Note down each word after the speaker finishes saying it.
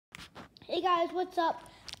Hey guys, what's up?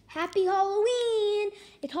 Happy Halloween!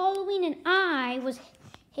 It's Halloween and I was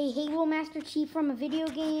a Halo Master Chief from a video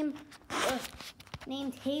game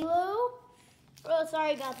named Halo. Oh,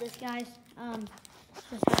 sorry about this, guys. I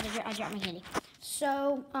dropped my candy.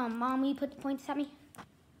 So, Mom, will you put the points at me?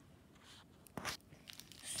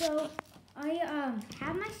 So, I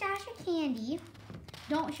have my stash of candy.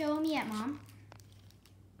 Don't show them yet, Mom.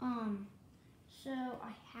 So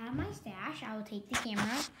I have my stash. I will take the camera.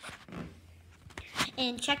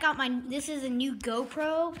 And check out this is a new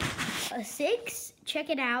GoPro 6. Check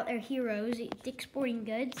it out, they're heroes, Dick's Sporting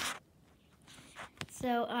Goods.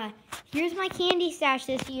 So here's my candy stash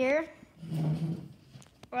this year.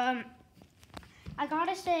 I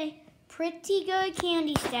gotta say, pretty good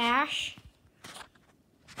candy stash.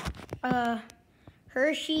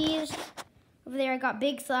 Hershey's, over there I got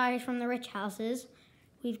big size from the rich houses.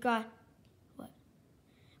 We've got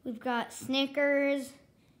Snickers,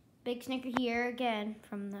 big Snicker here again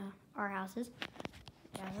from our houses.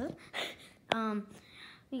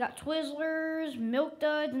 We got Twizzlers, Milk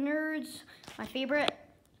Duds, Nerds, my favorite,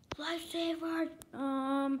 Lifesaver.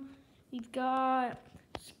 We've got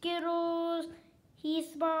Skittles,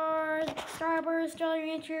 Heath Bars, Starburst, Jolly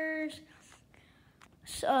Ranchers,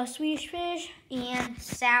 Swedish Fish, and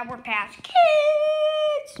Sour Patch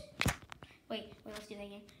Kids. Wait, let's do that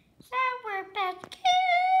again. Sour Patch Kids.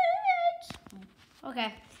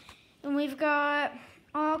 Okay, and we've got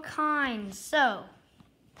all kinds. So,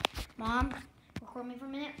 Mom, record me for a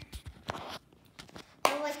minute.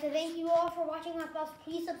 I would like to thank you all for watching my vlogs.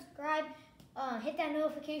 Please subscribe, hit that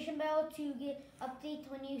notification bell to get updates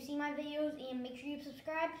when you see my videos, and make sure you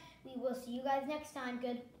subscribe. We will see you guys next time.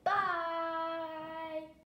 Goodbye.